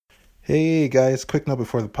Hey guys, quick note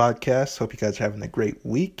before the podcast. Hope you guys are having a great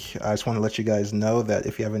week. I just want to let you guys know that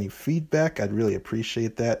if you have any feedback, I'd really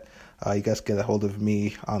appreciate that. You guys get a hold of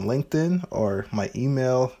me on LinkedIn or my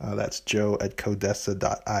email. That's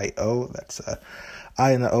joe@codessa.io. That's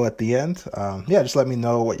I and the O at the end. Just let me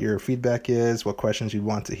know what your feedback is, what questions you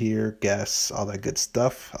want to hear, guests, all that good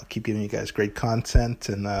stuff. I'll keep giving you guys great content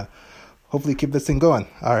and hopefully keep this thing going.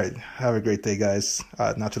 All right, have a great day, guys.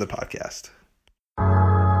 Now to the podcast.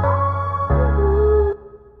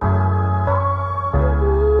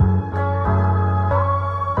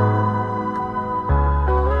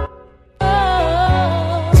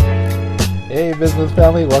 Hey business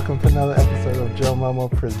family, welcome to another episode of Joe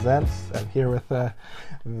Momo Presents. I'm here with a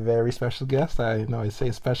very special guest. I know I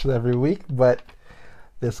say special every week, but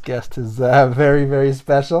this guest is very, very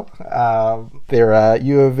special. They're a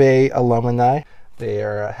U of A alumni. They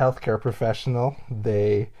are a healthcare professional.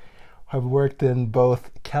 They have worked in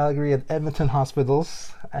both Calgary and Edmonton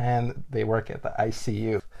hospitals, and they work at the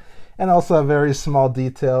ICU. And also a very small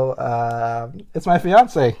detail, it's my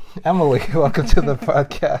fiance, Emily. Welcome to the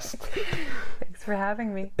podcast. Thanks for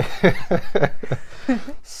having me.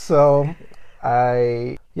 So,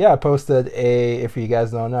 I posted if you guys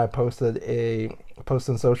don't know, I posted a post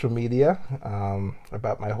on social media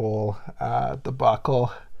about my whole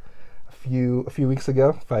debacle a few weeks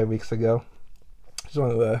ago, 5 weeks ago. Just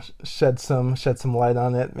wanted to shed some light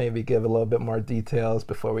on it, maybe give a little bit more details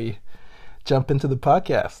before we jump into the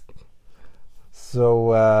podcast.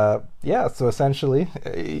 So essentially,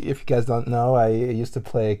 if you guys don't know, I used to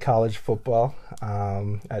play college football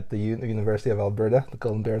at the University of Alberta, the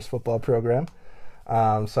Golden Bears football program.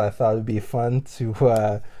 So I thought it would be fun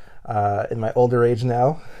to, in my older age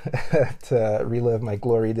now, to relive my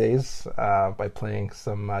glory days by playing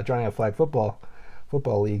some, joining a flag football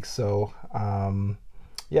league. So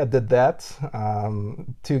did that.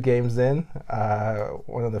 2 games in,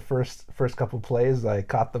 one of the first couple plays, I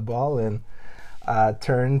caught the ball and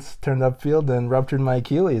turned upfield and ruptured my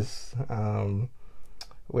Achilles,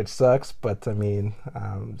 which sucks, but I mean,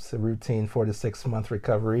 it's a routine 4 to 6 month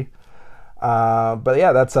recovery. But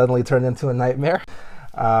yeah, that suddenly turned into a nightmare.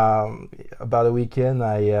 About a week in,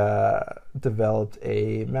 I developed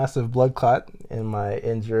a massive blood clot in my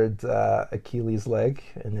injured Achilles leg,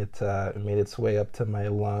 and it made its way up to my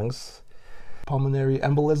lungs. Pulmonary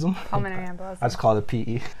embolism. I just call it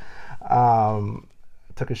PE.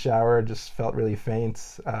 Took a shower, just felt really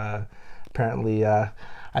faint. Apparently, I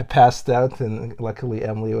passed out, and luckily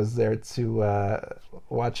Emily was there to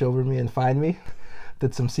watch over me and find me.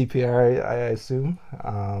 Did some CPR, I assume.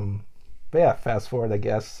 But yeah, fast forward, I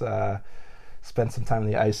guess. Spent some time in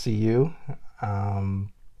the ICU.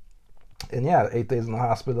 And yeah, 8 days in the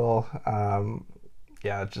hospital.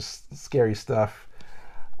 Just scary stuff.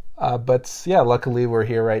 But yeah, luckily we're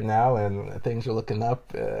here right now and things are looking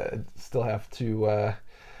up. Still have to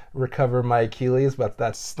recover my Achilles, but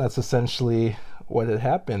that's essentially what had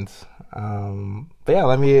happened. But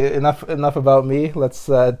yeah, enough about me. Let's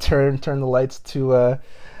turn the lights to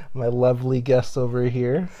my lovely guest over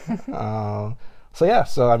here. So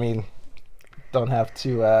I mean, don't have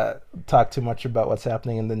to talk too much about what's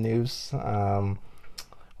happening in the news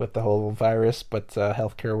with the whole virus, but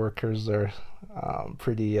healthcare workers are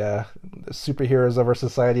pretty superheroes of our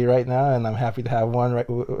society right now, and I'm happy to have one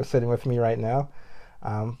sitting with me right now.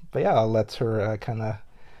 But yeah, I'll let her kind of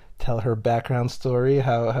tell her background story,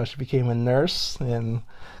 how she became a nurse, and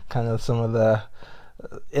kind of some of the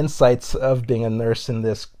insights of being a nurse in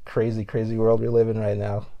this crazy world we live in right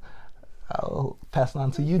now. I'll pass it on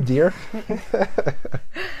to you, dear.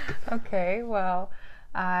 Okay, well,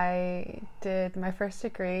 I did my first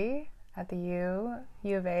degree at the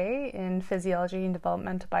U of A in physiology and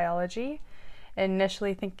developmental biology,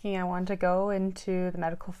 initially thinking I wanted to go into the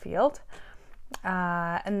medical field.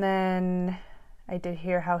 And then I did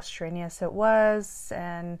hear how strenuous it was,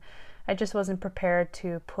 and I just wasn't prepared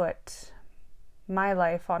to put my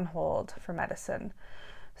life on hold for medicine.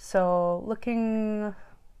 So looking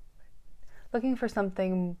for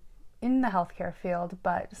something in the healthcare field,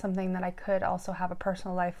 but something that I could also have a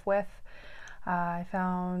personal life with, I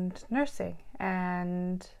found nursing,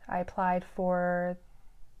 and I applied for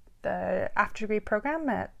the after degree program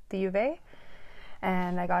at the U of A,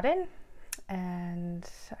 and I got in, and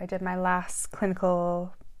I did my last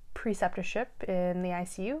clinical preceptorship in the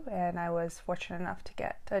ICU, and I was fortunate enough to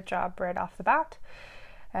get a job right off the bat,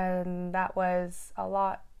 and that was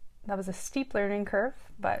a steep learning curve,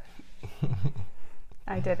 but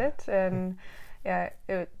I did it, and yeah,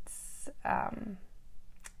 it's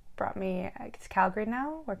brought me to Calgary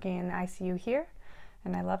now, working in the ICU here,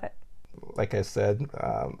 and I love it. Like I said,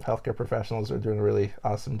 healthcare professionals are doing a really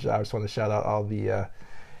awesome job. I just want to shout out all the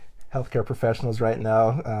healthcare professionals right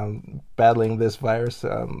now battling this virus.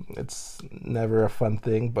 It's never a fun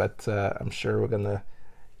thing, but I'm sure we're going to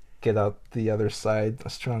get out the other side, a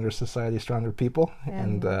stronger society, stronger people.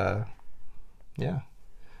 And yeah.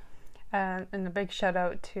 And a big shout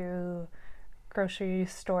out to grocery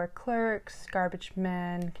store clerks, garbage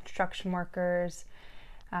men, construction workers,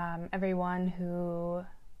 everyone who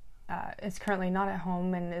is currently not at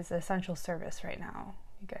home and is essential service right now.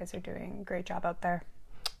 You guys are doing a great job out there.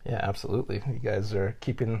 Yeah, absolutely. You guys are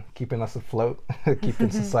keeping us afloat,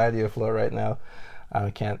 keeping society afloat right now. I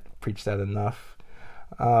can't preach that enough.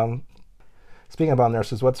 Speaking about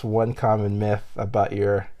nurses, what's one common myth about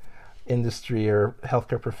your industry or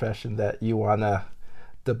healthcare profession that you want to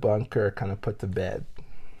debunk or kind of put to bed?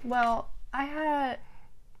 Well, I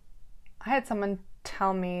had someone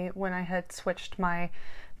tell me when I had switched my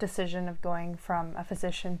decision of going from a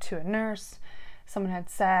physician to a nurse. Someone had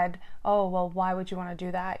said, oh, well, why would you want to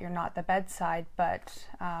do that? You're not the bedside. But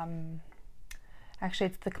actually,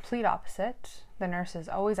 it's the complete opposite. The nurse is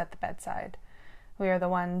always at the bedside. We are the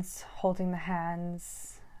ones holding the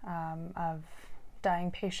hands of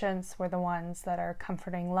dying patients. We're the ones that are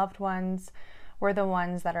comforting loved ones. We're the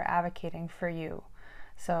ones that are advocating for you.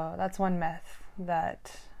 So that's one myth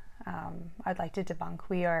that I'd like to debunk.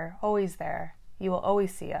 We are always there. You will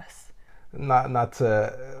always see us. Not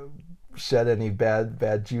to shed any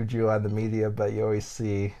bad juju on the media, but you always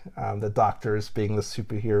see the doctors being the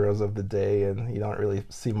superheroes of the day, and you don't really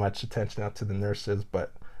see much attention out to the nurses,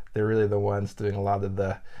 but they're really the ones doing a lot of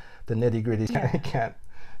the nitty-gritty. Yeah. You can't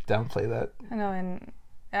downplay that. I know, and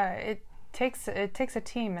it takes a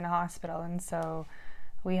team in a hospital, and so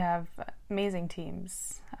we have amazing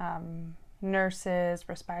teams. Nurses,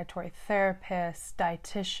 respiratory therapists,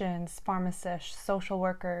 dietitians, pharmacists, social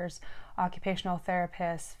workers, occupational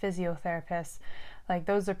therapists, physiotherapists. Like,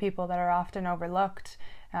 those are people that are often overlooked,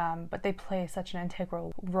 but they play such an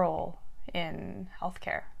integral role in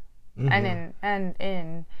healthcare and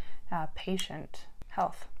in patient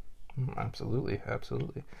health. Absolutely.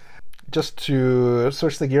 Just to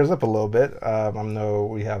switch the gears up a little bit, I know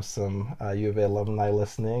we have some U of A alumni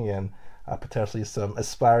listening and potentially some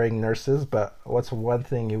aspiring nurses, but what's one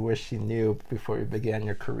thing you wish you knew before you began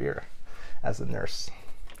your career as a nurse?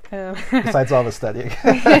 Besides all the studying.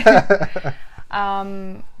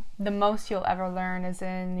 The most you'll ever learn is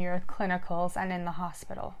in your clinicals and in the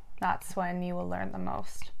hospital. That's when you will learn the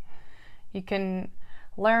most. You can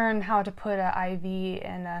learn how to put an IV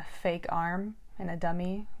in a fake arm, in a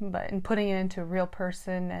dummy, but in putting it into a real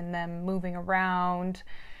person and them moving around,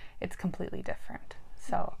 it's completely different.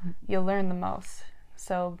 So you'll learn the most.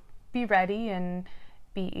 So be ready and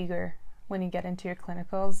be eager when you get into your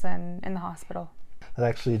clinicals and in the hospital. That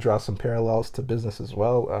actually draws some parallels to business as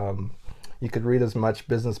well. You could read as much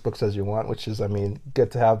business books as you want, which is, good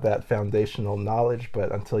to have that foundational knowledge,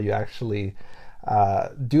 but until you actually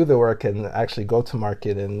do the work and actually go to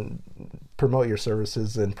market and promote your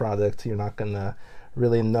services and product, you're not going to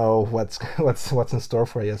really know what's in store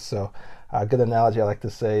for you. So a good analogy I like to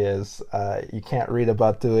say is you can't read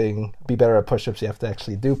about be better at push-ups, you have to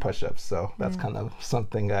actually do push-ups. So that's kind of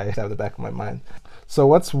something I have in the back of my mind. So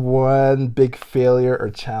what's one big failure or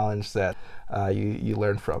challenge that you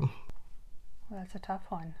learned from? Well, that's a tough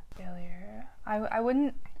one. Failure. I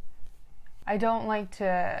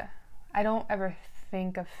don't ever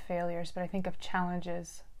think of failures, but I think of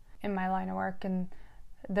challenges in my line of work, and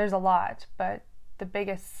there's a lot, but the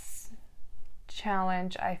biggest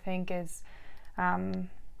challenge I think is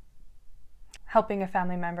helping a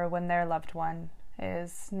family member when their loved one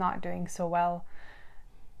is not doing so well,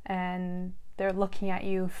 and they're looking at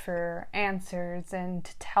you for answers and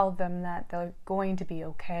to tell them that they're going to be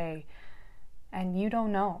okay, and you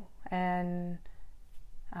don't know. And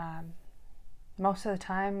most of the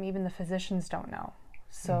time, even the physicians don't know.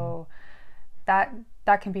 So that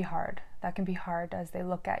can be hard. That can be hard as they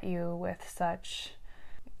look at you with such,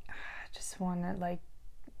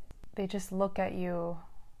 they just look at you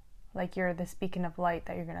like you're this beacon of light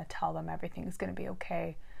that you're going to tell them everything's going to be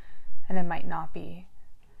okay, and it might not be.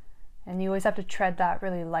 And you always have to tread that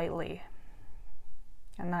really lightly,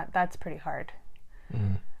 and that's pretty hard.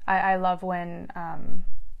 I love when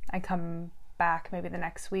I come back maybe the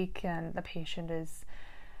next week and the patient is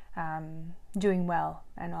doing well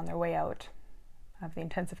and on their way out of the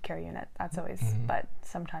intensive care unit. That's always, but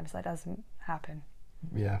sometimes that doesn't happen.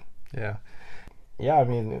 Yeah.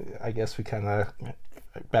 I guess we kind of,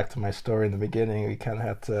 back to my story in the beginning, we kind of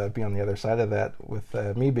had to be on the other side of that. With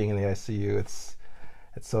me being in the ICU,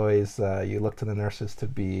 it's always you look to the nurses to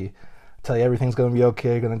be tell you everything's going to be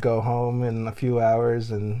okay. You're going to go home in a few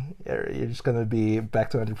hours and you're just going to be back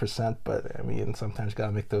to 100%. But I mean, sometimes you got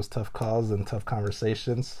to make those tough calls and tough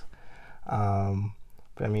conversations.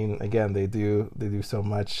 But I mean, again, they do so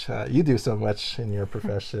much. You do so much in your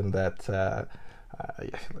profession that,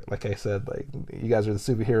 like I said, like you guys are the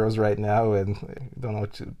superheroes right now, and don't know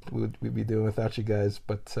what we'd be doing without you guys.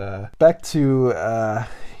 But back to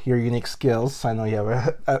your unique skills. I know you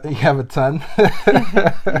have a ton.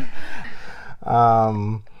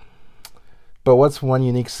 But what's one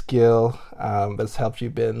unique skill that's helped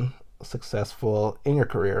you been successful in your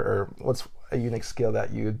career, or what's a unique skill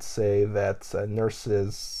that you'd say that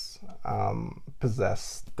nurses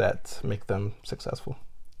possess that make them successful?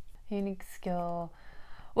 Unique skill.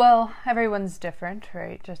 Well, everyone's different,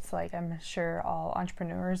 right? Just like I'm sure all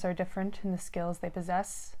entrepreneurs are different in the skills they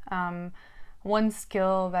possess. One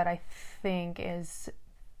skill that I think is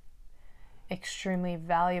extremely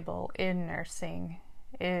valuable in nursing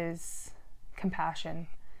is compassion,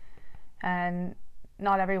 and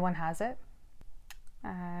not everyone has it.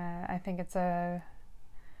 I think it's a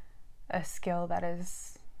skill that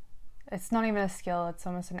is, it's not even a skill, it's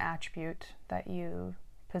almost an attribute that you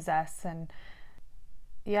possess. And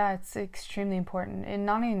yeah, it's extremely important in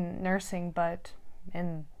not in nursing but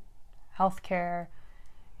in healthcare,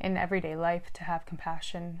 in everyday life, to have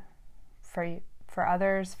compassion for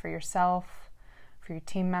others, for yourself, for your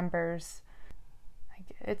team members.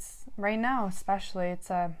 It's right now especially, it's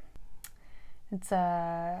a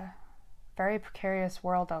very precarious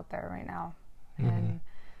world out there right now. Mm-hmm. And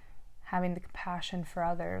having the compassion for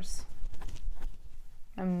others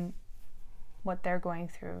and what they're going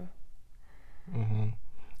through. Mm-hmm.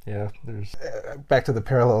 Yeah, there's back to the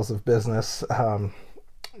parallels of business.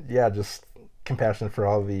 Just compassion for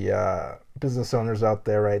all the business owners out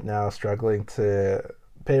there right now struggling to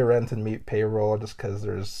pay rent and meet payroll just because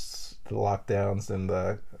there's the lockdowns and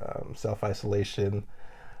the self-isolation,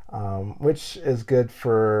 which is good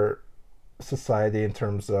for society in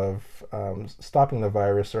terms of stopping the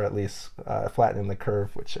virus, or at least flattening the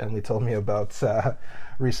curve, which Emily told me about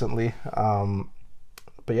recently.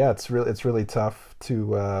 But yeah, it's really tough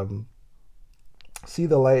to see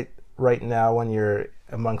the light right now when you're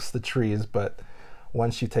amongst the trees, but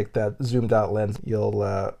once you take that zoomed out lens,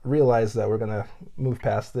 you'll realize that we're going to move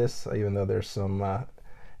past this, even though there's some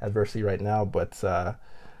adversity right now. But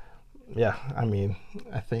yeah, I mean,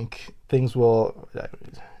 I think things will,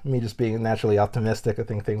 me just being naturally optimistic, I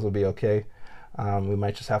think things will be okay. We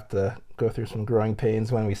might just have to go through some growing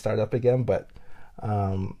pains when we start up again, but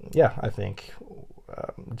yeah, I think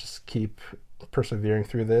just keep persevering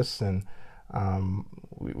through this, and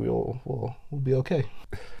we'll be okay.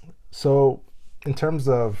 So in terms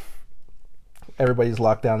of everybody's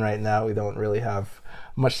locked down right now, we don't really have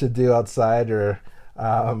much to do outside, or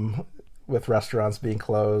with restaurants being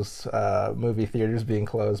closed, movie theaters being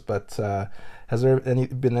closed, but has there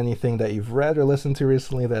been anything that you've read or listened to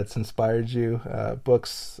recently that's inspired you?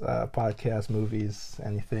 Books, podcasts, movies,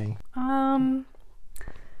 anything?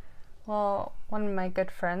 Well, one of my good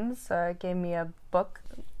friends gave me a book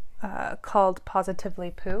called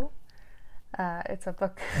Positively Pooh. It's a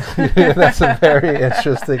book. That's a very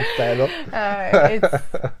interesting title.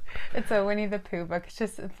 It's a Winnie the Pooh book. It's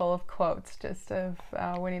just full of quotes, just of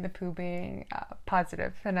Winnie the Pooh being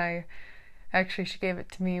positive. And she gave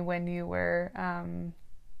it to me when you were in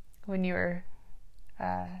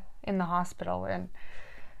the hospital. And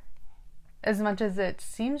as much as it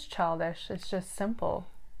seems childish, it's just simple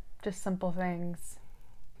things.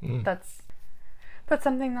 That's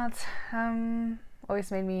something that's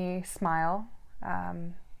always made me smile.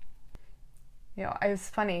 It was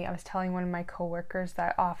funny. I was telling one of my coworkers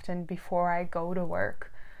that often before I go to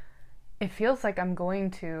work, it feels like I'm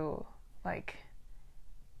going to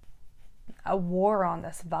a war on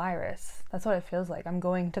this virus. That's what it feels like. I'm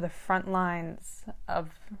going to the front lines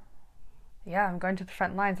of. Yeah, I'm going to the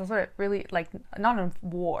front lines. That's what it really not a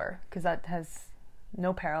war, because that has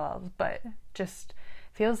no parallels, but just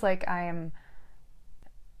feels like I am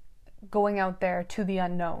going out there to the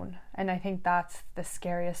unknown, and I think that's the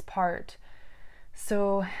scariest part.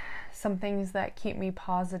 So some things that keep me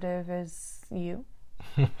positive is you.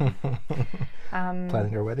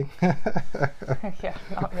 Planning your wedding? Yeah,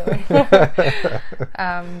 not really.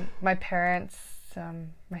 My parents,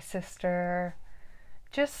 my sister,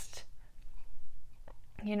 just,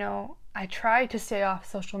 I try to stay off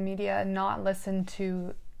social media and not listen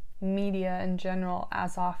to media in general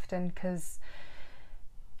as often, because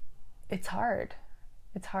it's hard.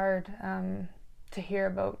 It's hard to hear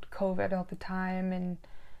about COVID all the time, and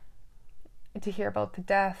to hear about the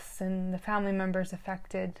deaths and the family members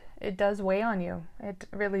affected, it does weigh on you. It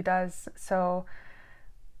really does. So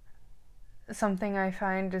something I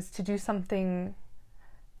find is to do something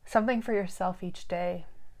for yourself each day,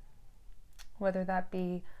 whether that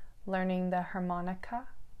be learning the harmonica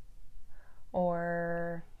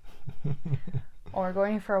or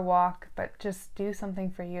going for a walk, but just do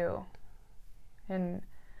something for you and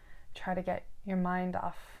try to get your mind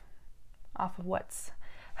off of what's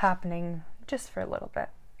happening just for a little bit.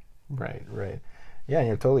 Right. Yeah, and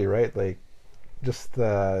you're totally right. Like, just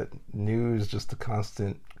the news, just the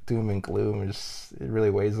constant doom and gloom, it really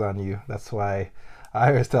weighs on you. That's why I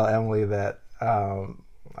always tell Emily that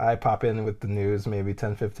I pop in with the news maybe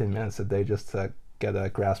 10-15 minutes a day just to get a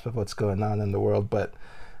grasp of what's going on in the world. But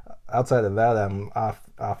outside of that, I'm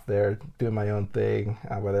off there doing my own thing,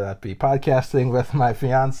 whether that be podcasting with my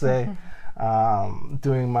fiance,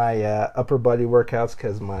 doing my upper body workouts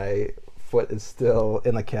because my foot is still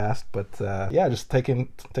in a cast. But yeah, just taking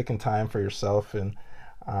time for yourself, and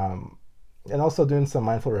also doing some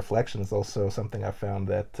mindful reflection is also something I found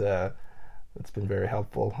that it's been very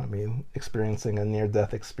helpful. I mean, experiencing a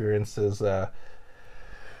near-death experience is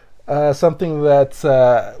something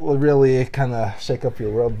that will really kind of shake up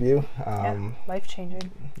your worldview.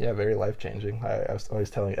 Life-changing. Yeah, very life-changing. I was always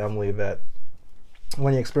telling Emily that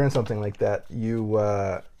when you experience something like that,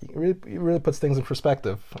 it really puts things in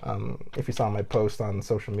perspective. If you saw my post on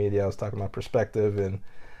social media, I was talking about perspective and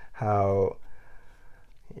how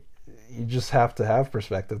you just have to have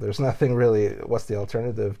perspective. There's nothing really, what's the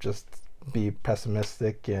alternative? Just be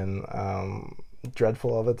pessimistic and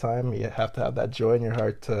dreadful all the time. You have to have that joy in your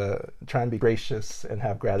heart to try and be gracious and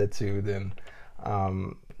have gratitude, and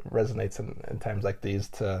resonates in times like these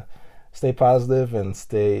to stay positive and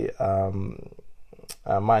stay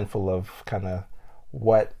mindful of kind of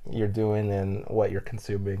what you're doing and what you're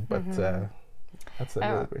consuming. But that's a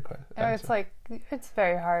really great question. It's like, it's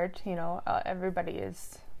very hard, you know.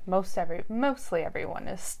 Mostly everyone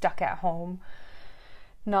is stuck at home,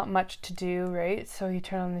 not much to do, right? So you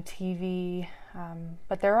turn on the TV,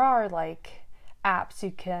 but there are like apps you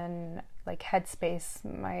can, like Headspace,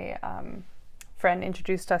 my friend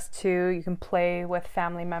introduced us to. You can play with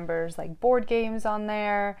family members, like board games on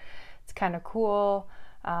there. It's kind of cool.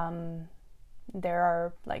 There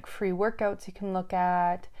are like free workouts you can look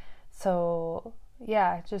at. So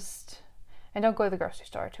yeah, and don't go to the grocery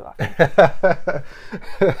store too often.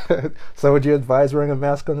 So would you advise wearing a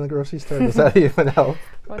mask in the grocery store? Does that even help?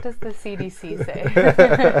 What does the CDC say?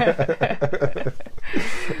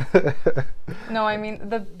 No, I mean,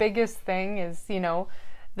 the biggest thing is, you know,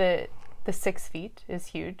 the 6 feet is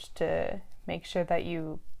huge, to make sure that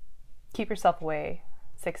you keep yourself away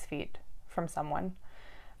 6 feet from someone.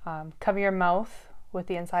 Cover your mouth with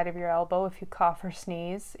the inside of your elbow if you cough or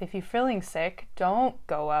sneeze. If you're feeling sick, don't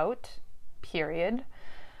go out. Period.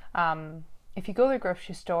 If you go to the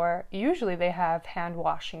grocery store, usually they have hand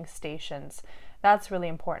washing stations. That's really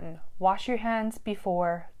important. Wash your hands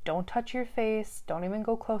before. Don't touch your face. Don't even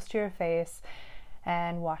go close to your face.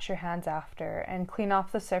 And wash your hands after. And clean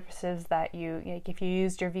off the surfaces that like if you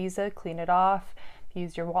used your Visa, clean it off. If you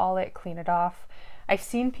used your wallet, clean it off. I've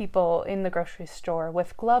seen people in the grocery store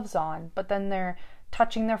with gloves on, but then they're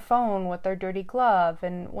touching their phone with their dirty glove.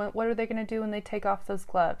 And what are they going to do when they take off those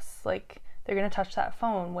gloves? Like, they're going to touch that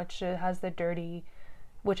phone, which had the dirty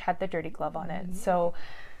glove on it. So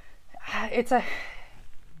I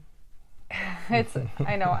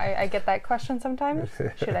know I get that question sometimes.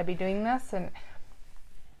 Should I be doing this? And,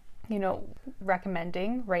 you know,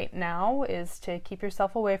 recommending right now is to keep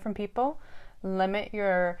yourself away from people, limit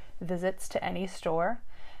your visits to any store,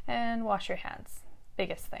 and wash your hands.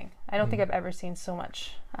 Biggest thing. I don't think I've ever seen so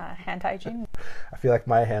much hand hygiene. I feel like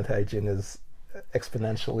my hand hygiene is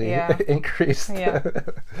exponentially increased. Yeah.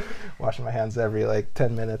 Washing my hands every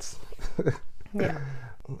 10 minutes. Yeah.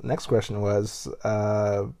 Next question was,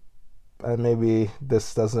 maybe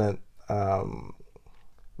this doesn't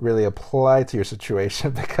really apply to your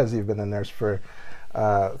situation because you've been a nurse for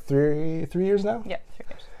 3 years now? Yeah, 3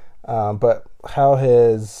 years. But how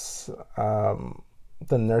has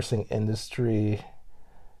the nursing industry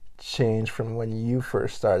changed from when you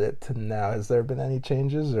first started to now? Has there been any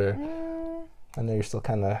changes, or I know you're still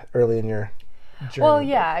kind of early in your journey. Well,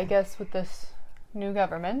 yeah, I guess with this new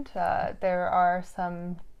government, there are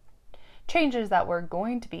some changes that were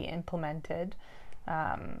going to be implemented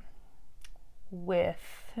with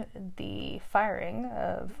the firing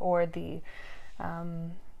of, or the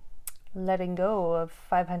letting go of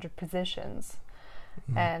 500 positions.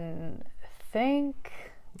 And thank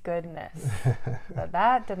goodness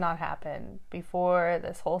that did not happen before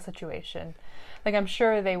this whole situation. Like, I'm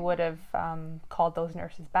sure they would have called those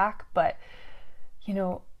nurses back, but, you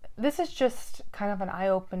know, this is just kind of an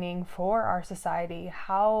eye-opening for our society,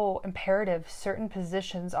 how imperative certain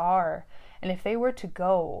positions are. And if they were to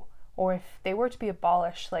go, or if they were to be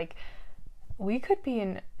abolished, like, we could be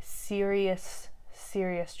in serious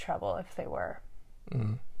trouble if they were.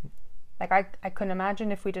 Mm. Like, I couldn't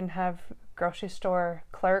imagine if we didn't have grocery store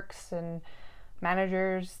clerks and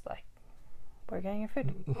managers. Like, we're getting your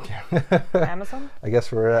food. Amazon? I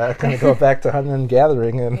guess we're going to go back to hunting and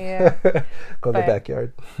gathering and go to the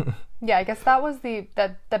backyard. Yeah, I guess that was the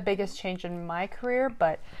biggest change in my career,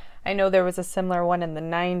 but I know there was a similar one in the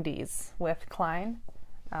 90s with Klein.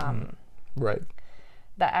 Right.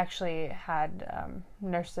 That actually had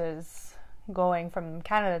nurses going from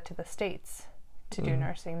Canada to the States to do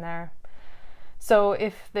nursing there. So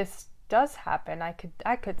if this does happen, I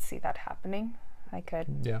could see that happening. I could.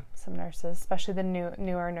 Yeah. Some nurses, especially the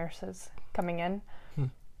newer nurses coming in.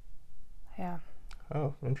 Yeah.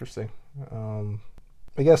 Oh, interesting.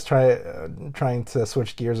 I guess trying to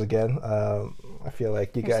switch gears again. I feel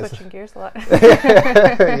like You're guys switching gears a lot.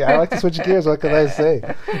 Yeah, I like to switch gears. What can I say?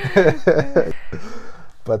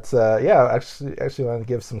 But I actually want to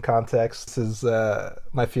give some context. This is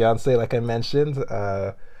my fiance, like I mentioned.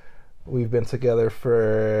 We've been together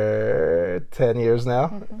for 10 years now.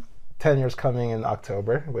 Mm-hmm. 10 years coming in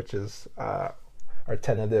October, which is our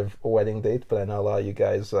tentative wedding date. But I know a lot of you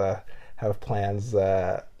guys have plans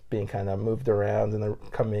being kind of moved around in the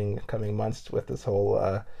coming months with this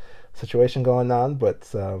whole situation going on. But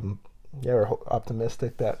we're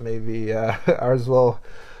optimistic that maybe ours will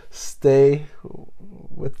stay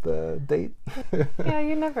with the date. Yeah,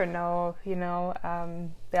 you never know. You know,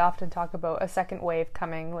 they often talk about a second wave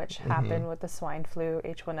coming, which happened with the swine flu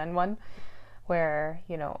H1N1, where,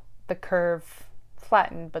 you know, the curve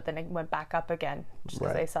flattened, but then it went back up again just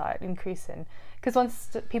because they saw it increase in. Because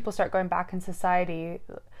once people start going back in society,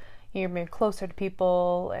 you're maybe closer to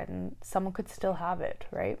people, and someone could still have it,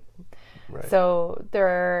 right? So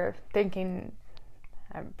they're thinking,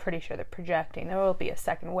 I'm pretty sure they're projecting there will be a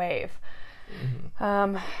second wave.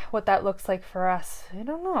 What that looks like for us, I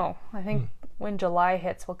don't know. I think when July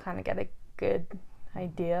hits, we'll kind of get a good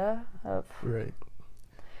idea of where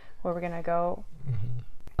we're gonna go.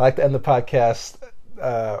 I like to end the podcast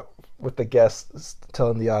with the guests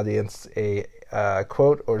telling the audience a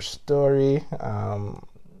quote or story,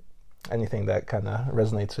 anything that kind of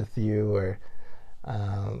resonates with you, or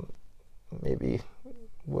maybe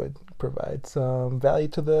would provide some value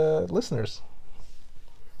to the listeners.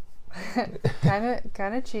 kind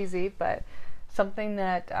of cheesy, but something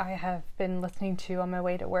that I have been listening to on my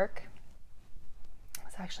way to work.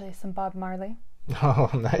 It's actually some Bob Marley. Oh,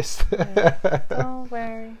 nice. Don't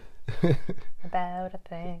worry about a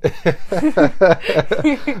thing.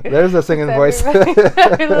 There's a singing voice.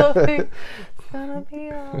 Every little thing. It's gonna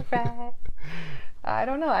be alright. I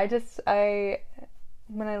don't know.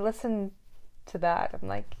 When I listen to that, I'm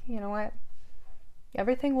like, you know what?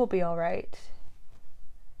 Everything will be alright.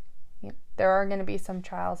 There are going to be some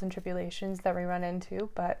trials and tribulations that we run into,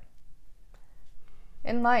 but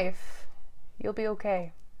in life, you'll be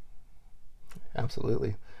okay.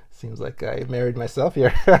 Absolutely. Seems like I married myself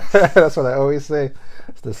here. That's what I always say.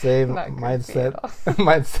 It's the same mindset.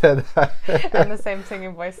 And the same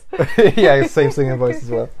singing voice. Yeah, same singing voice as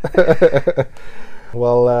well.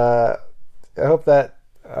 Well, I hope that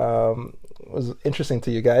was interesting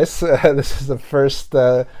to you guys. This is the first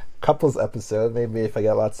couples episode. Maybe if I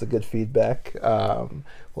get lots of good feedback,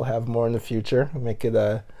 we'll have more in the future. We'll make it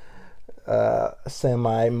a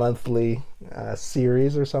semi-monthly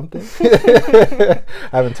series or something. I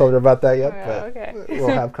haven't told her about that yet, but we'll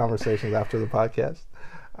have conversations after the podcast.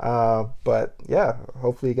 But yeah,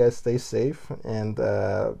 hopefully you guys stay safe and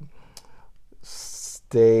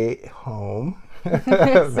stay home.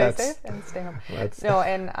 Stay safe and stay home. No,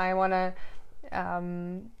 and I want to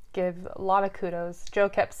give a lot of kudos. Joe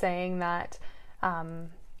kept saying that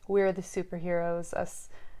we're the superheroes, us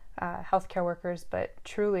healthcare workers, but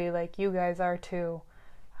truly, like, you guys are too.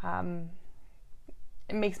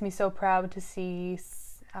 It makes me so proud to see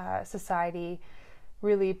society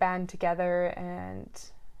really band together, and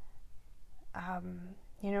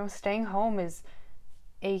staying home is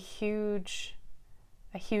a huge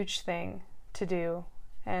thing to do,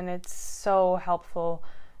 and it's so helpful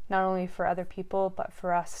not only for other people but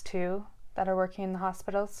for us too that are working in the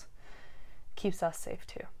hospitals. Keeps us safe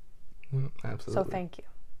too. Absolutely. So thank you.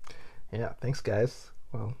 Yeah, thanks guys.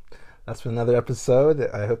 Well, that's been another episode.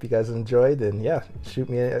 I hope you guys enjoyed, and yeah, shoot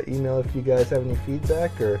me an email if you guys have any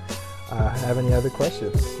feedback or have any other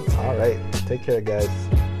questions. All right. Take care, guys.